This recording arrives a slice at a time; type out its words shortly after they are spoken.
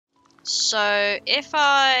So if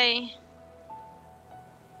I...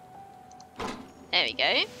 There we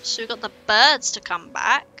go. So we've got the birds to come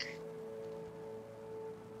back.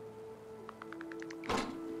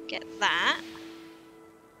 Get that.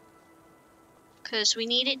 Because we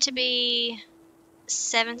need it to be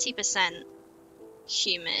 70%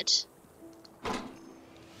 humid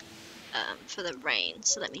for the rain.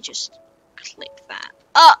 So let me just click that.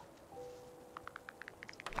 Oh!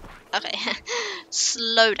 Okay.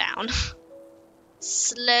 Slow down.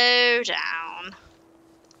 Slow down.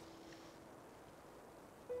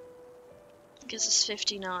 Gives us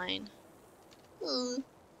 59.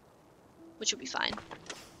 Which will be fine.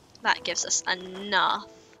 That gives us enough.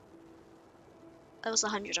 There was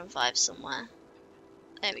 105 somewhere.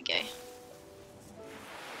 There we go.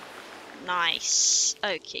 Nice.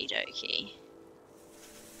 Okie dokie.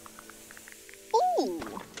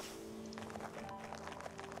 Ooh!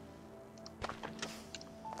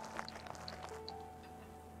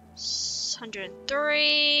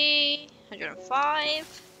 103,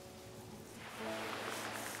 105.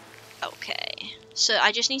 Okay, so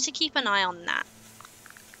I just need to keep an eye on that.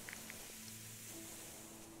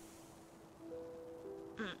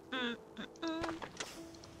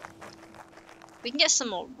 We can get some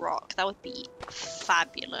more rock, that would be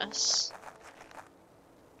fabulous.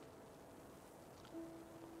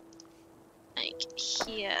 Like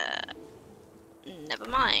here. Never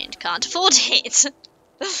mind, can't afford it.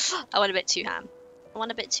 I went a bit too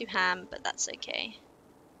ham. But that's okay.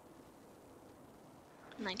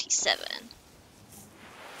 97.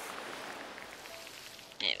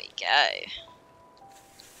 There we go.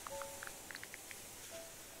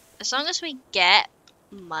 As long as we get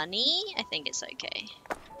money, I think it's okay.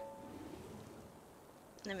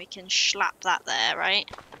 Then we can slap that there, right?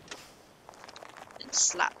 And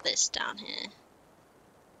slap this down here.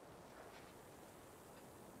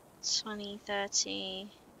 20, 30,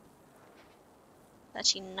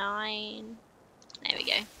 39. There we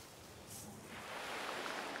go.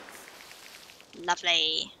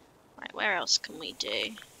 Lovely. Right, where else can we do?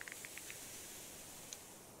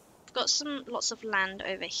 We've got lots of land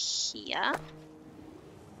over here.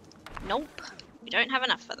 Nope. We don't have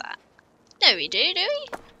enough for that. No, we do we?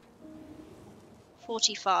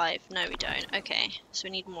 45. No, we don't. Okay, so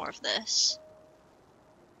we need more of this.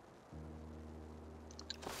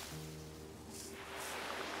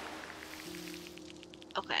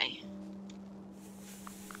 Okay.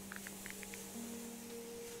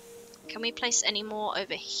 Can we place any more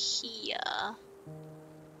over here?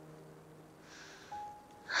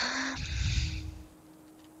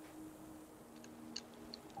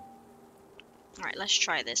 Alright, let's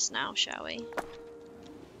try this now, shall we?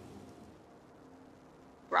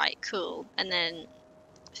 Right, cool. And then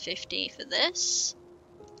 50 for this.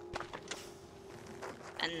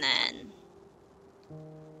 And then...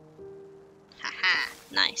 Haha,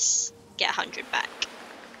 nice. Get 100 back.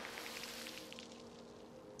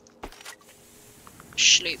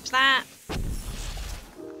 Sloop that.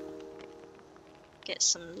 Get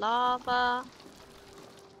some lava.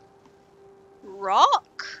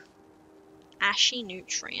 Rock? Ashy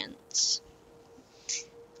nutrients.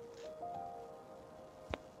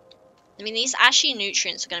 I mean, these ashy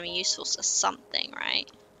nutrients are going to be useful for something, right?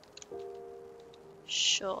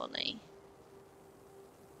 Surely.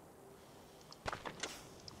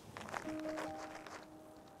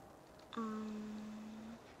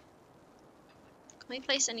 Can we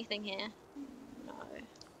place anything here? No.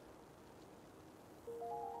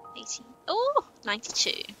 80. Oh,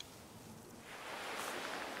 92.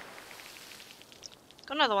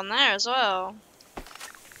 Got another one there as well.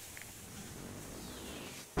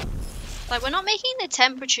 Like, we're not making the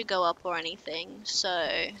temperature go up or anything, so...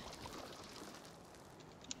 I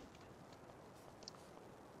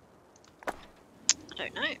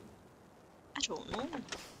don't know. I don't know.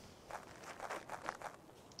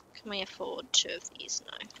 Can we afford 2 of these?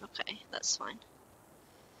 No. Okay, that's fine.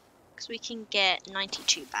 Because we can get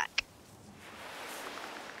 92 back.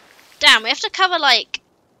 Damn, we have to cover, like,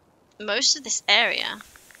 most of this area.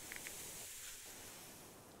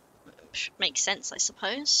 Which makes sense, I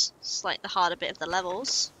suppose. It's like the harder bit of the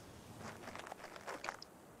levels.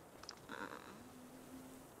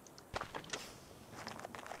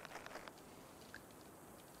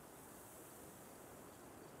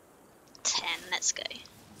 Let's go.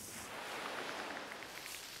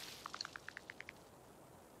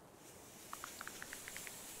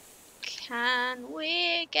 Can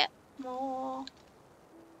we get more?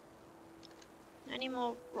 Any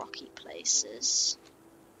more rocky places?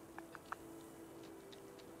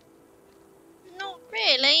 Not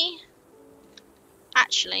really.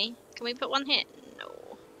 Actually, can we put one here? No.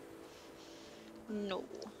 No.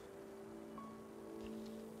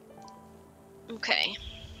 Okay.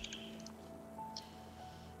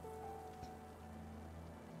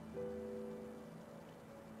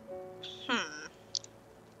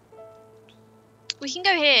 We can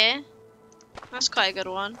go here. That's quite a good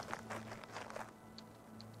one.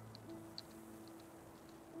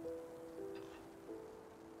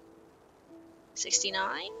 $69?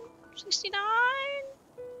 $69?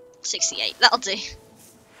 $68. That'll do.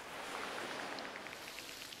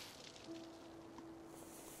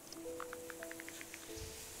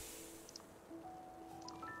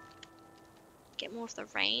 Get more of the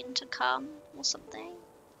rain to come or something.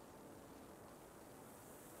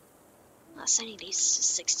 That's only these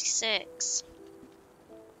 66.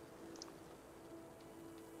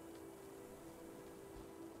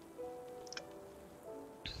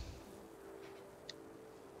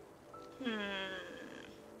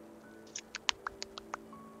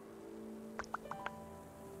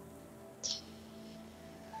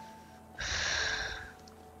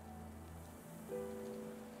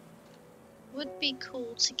 Would be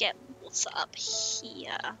cool to get water up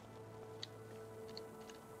here.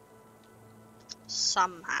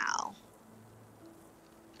 Somehow.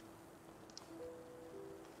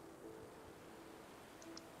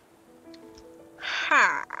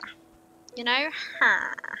 Her. You know,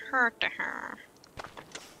 her. Her to her.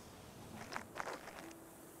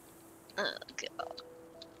 Oh, God.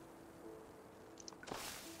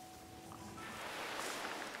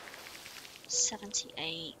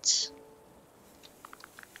 $78.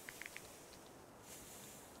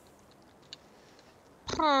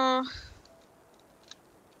 Huh.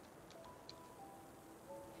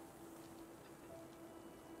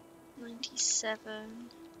 $97.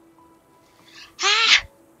 Ah!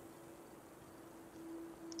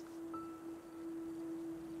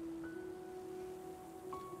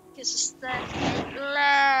 Gives us that.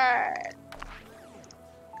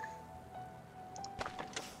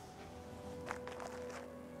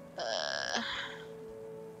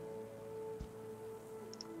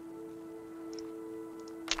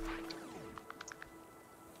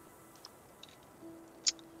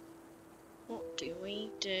 What do we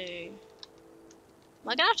do? Am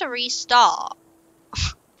I gonna have to restart?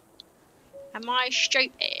 Am I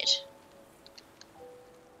stupid?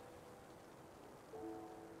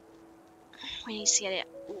 We need to get it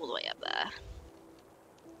all the way up there.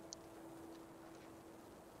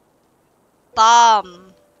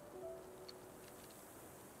 Bum.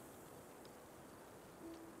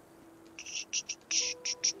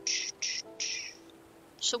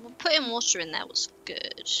 So we'll put in water in there was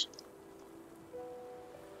good.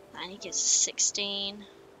 And he gives us 16.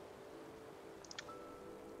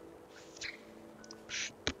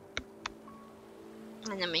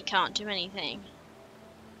 And then we can't do anything.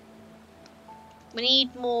 We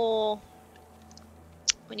need more.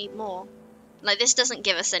 We need more. Like, this doesn't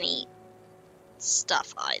give us any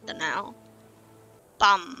stuff either now.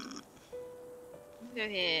 Bum. Go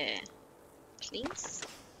here. Please?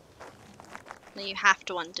 No, you have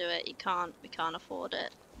to undo it. You can't. We can't afford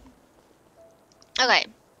it. Okay.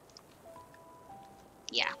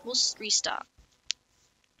 Yeah, we'll restart.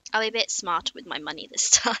 I'll be a bit smarter with my money this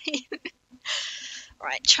time.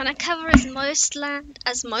 Right, trying to cover as most land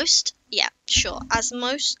as most. Yeah, sure, as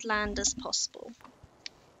most land as possible.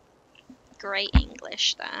 Great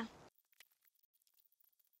English there.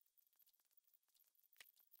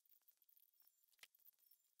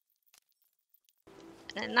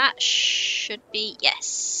 And that should be,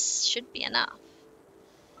 yes, should be enough.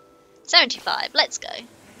 75, let's go.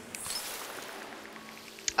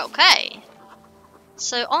 Okay.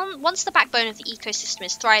 So once the backbone of the ecosystem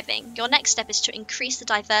is thriving, your next step is to increase the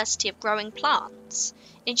diversity of growing plants.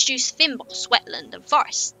 Introduce fynbos, wetland, and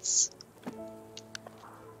forests.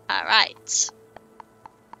 Alright.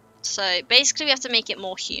 So basically we have to make it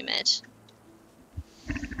more humid.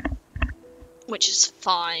 Which is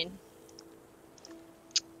fine.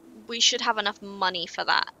 We should have enough money for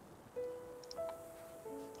that.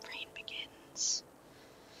 Rain begins.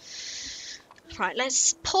 Right,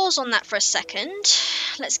 let's pause on that for a second.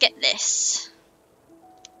 Let's get this.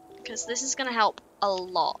 Because this is going to help a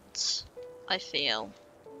lot, I feel.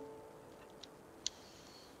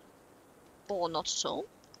 Or not at all.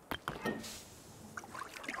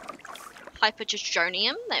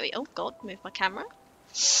 Hypergenium. There we go. Oh god, move my camera.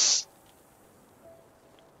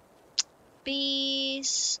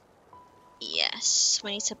 Bees. Yes,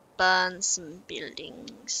 we need to burn some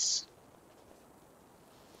buildings.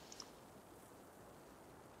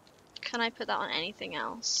 Can I put that on anything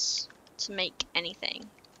else? To make anything?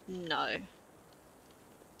 No.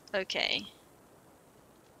 Okay.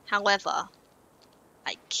 However,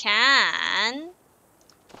 I can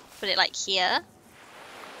put it like here.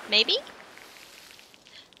 Maybe?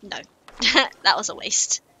 No. That was a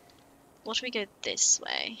waste. What do we go this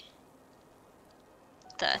way?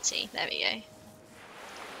 30. There we go.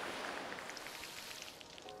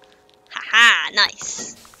 Haha,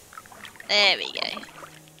 nice. There we go.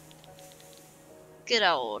 Good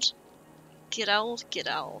old. Good old, good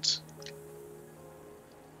old.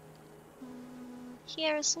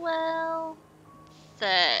 Here as well.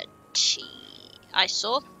 30. I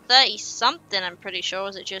saw 30 something, I'm pretty sure.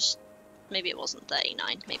 Was it just... Maybe it wasn't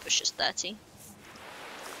 39. Maybe it was just 30.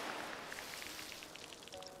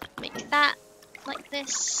 Make that like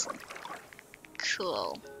this.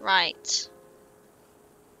 Cool. Right.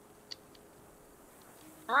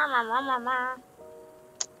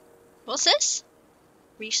 What's this?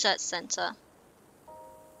 Research Center.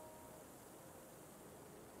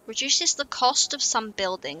 Reduces the cost of some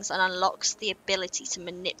buildings and unlocks the ability to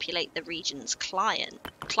manipulate the region's climate.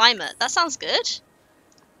 That sounds good.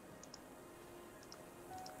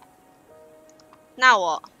 Now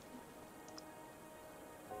what?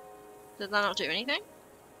 Did that not do anything?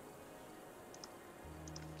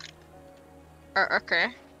 Okay.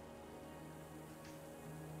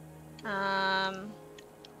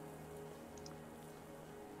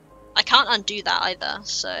 I can't undo that either,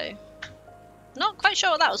 so not quite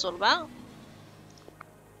sure what that was all about.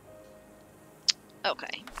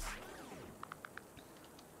 Okay.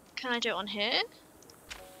 Can I do it on here?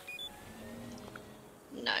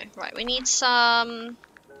 No. Right, we need some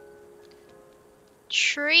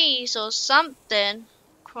trees or something.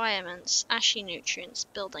 Requirements. Ashy nutrients.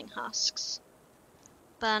 Building husks.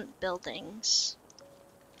 Burnt buildings.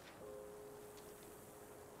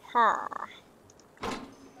 Huh.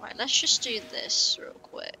 Right, let's just do this real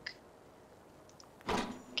quick.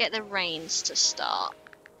 Get the rains to start.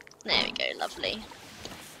 There we go, lovely.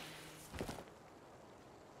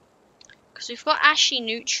 Because we've got ashy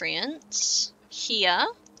nutrients here.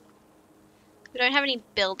 We don't have any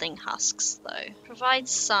building husks though. Provide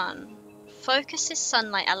sun. Focuses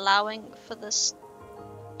sunlight, allowing for the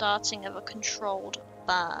starting of a controlled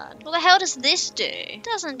burn. What the hell does this do? It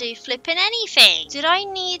doesn't do flipping anything. Did I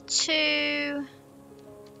need to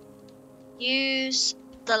use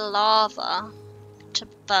the lava to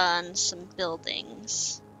burn some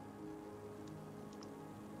buildings?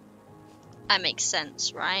 That makes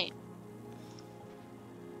sense, right?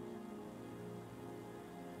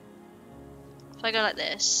 If I go like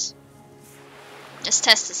this, let's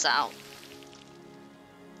test this out.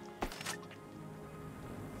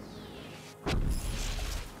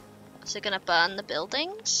 Is it gonna burn the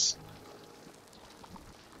buildings?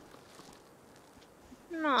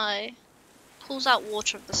 No. Pulls out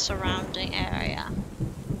water of the surrounding area.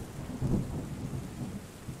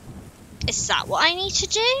 Is that what I need to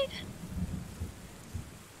do?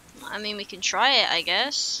 I mean, we can try it, I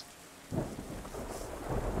guess.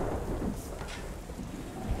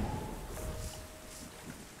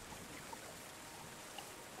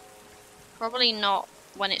 Probably not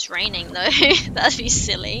when it's raining though. That'd be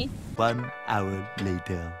silly. 1 hour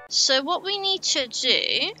later. So what we need to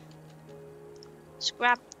do is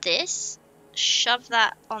grab this, shove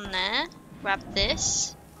that on there, grab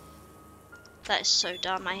this. That is so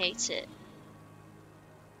dumb, I hate it.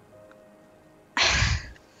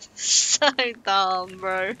 So dumb,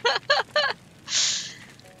 bro.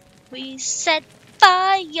 We set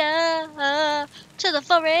fire to the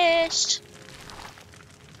forest.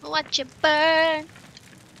 Watch it burn.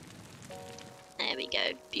 There we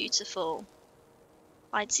go. Beautiful.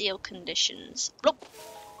 Ideal conditions. Bloop.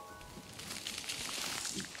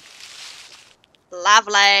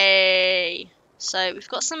 Lovely. So we've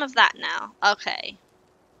got some of that now. Okay.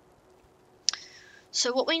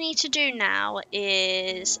 So what we need to do now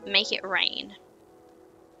is make it rain.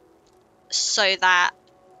 So that,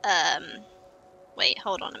 wait,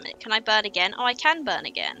 hold on a minute. Can I burn again? Oh, I can burn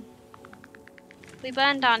again. We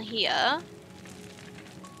burn down here.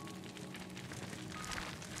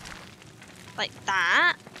 Like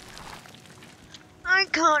that. I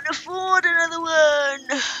can't afford another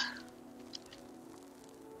one.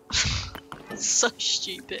 So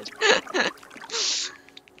stupid.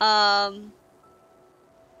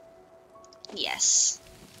 Yes.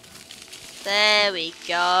 There we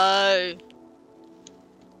go.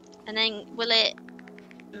 And then will it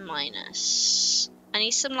minus? I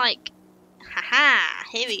need some like, haha,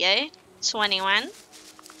 here we go. 21.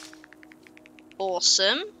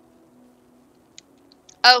 Awesome.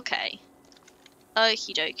 Okay.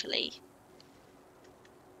 Okie dokie.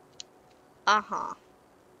 Uh-huh.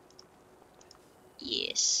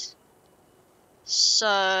 Yes.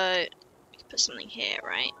 So, Put something here,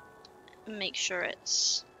 right? And make sure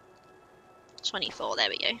it's 24. There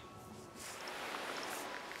we go.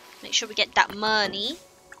 Make sure we get that money.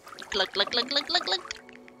 Glug, glug, glug, glug, glug, glug.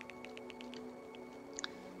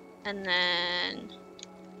 And then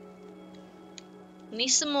we need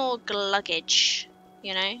some more luggage,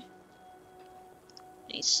 you know?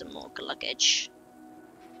 Need some more luggage.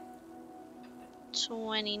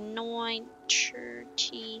 29,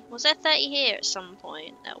 30. Was there 30 here at some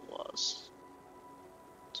point? There was.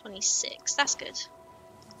 26. That's good.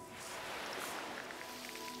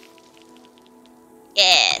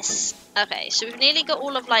 Yes. Okay, so we've nearly got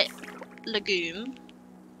all of like legume,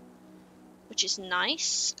 which is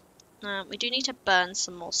nice. We do need to burn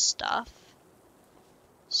some more stuff.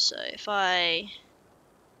 So if I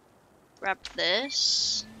grab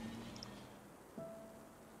this,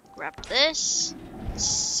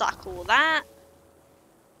 suck all that,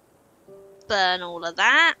 burn all of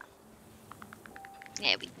that.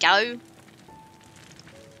 There we go.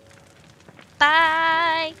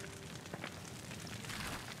 Bye.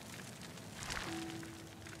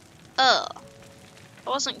 Oh, that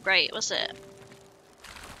wasn't great, was it?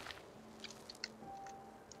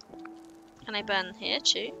 Can I burn here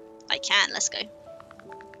too? I can, let's go.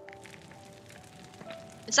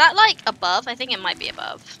 Is that like above? I think it might be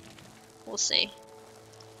above. We'll see.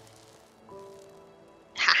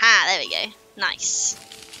 Haha, there we go. Nice.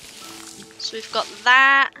 So we've got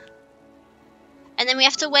that. And then we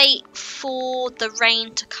have to wait for the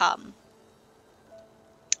rain to come.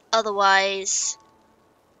 Otherwise,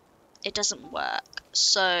 it doesn't work.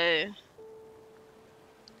 So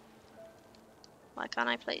why can't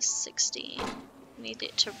I place 16? Need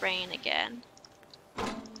it to rain again.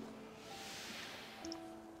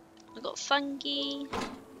 We've got fungi.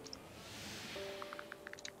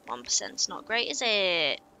 1%'s not great, is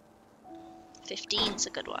it? 15's a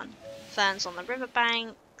good one. Ferns on the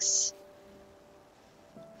riverbanks.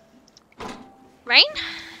 Rain?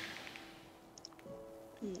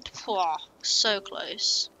 Oh, so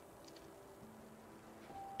close.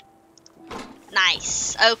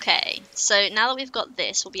 Nice. Okay. So now that we've got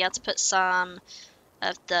this, we'll be able to put some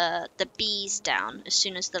of the bees down as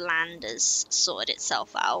soon as the land has sorted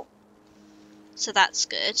itself out. So that's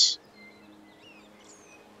good.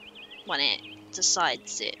 When it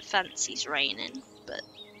decides it fancies raining, but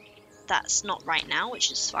that's not right now,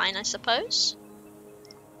 which is fine, I suppose.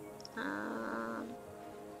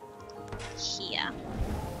 Here.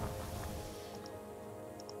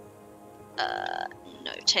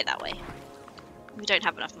 No, take that way. We don't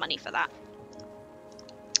have enough money for that.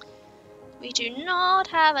 We do not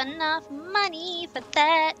have enough money for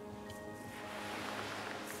that.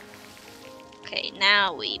 Okay,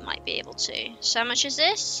 now we might be able to. So how much is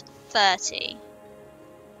this? 30.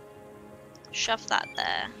 Shove that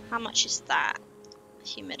there. How much is that?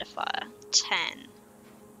 Humidifier. 10.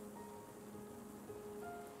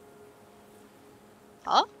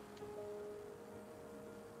 Huh?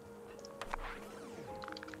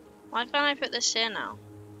 Why can't I put this here now?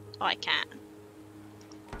 Oh, I can.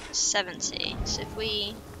 70. So if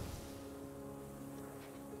we...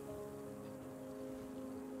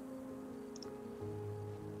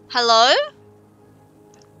 Hello?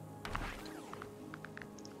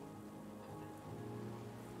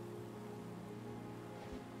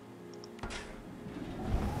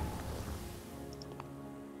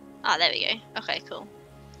 Ah, there we go. Okay, cool.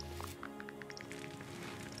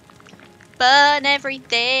 Burn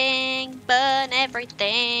everything! Burn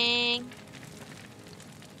everything!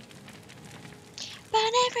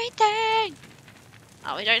 Burn everything!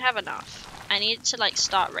 Oh, we don't have enough. I need it to like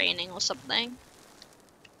start raining or something.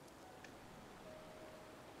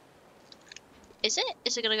 Is it?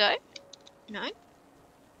 Is it gonna go? No?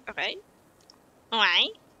 Okay. Alright.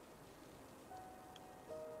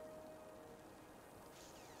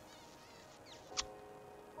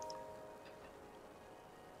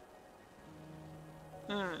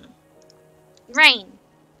 Rain!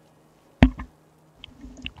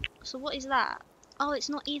 So what is that? Oh, it's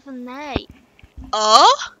not even there.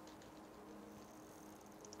 Oh?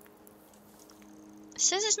 It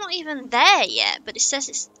says it's not even there yet, but it says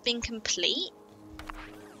it's been complete.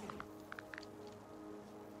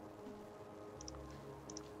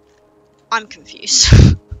 I'm confused.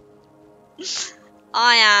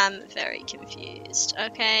 I am very confused,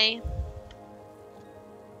 okay?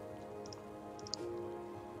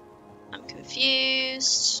 I'm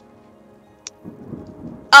confused.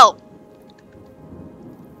 Oh!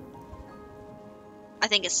 I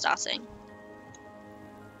think it's starting.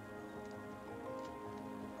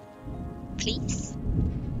 Please?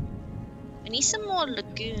 We need some more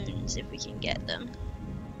lagoons if we can get them.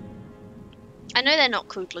 I know they're not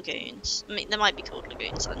called lagoons. I mean, they might be called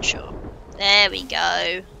lagoons, unsure. There we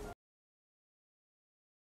go.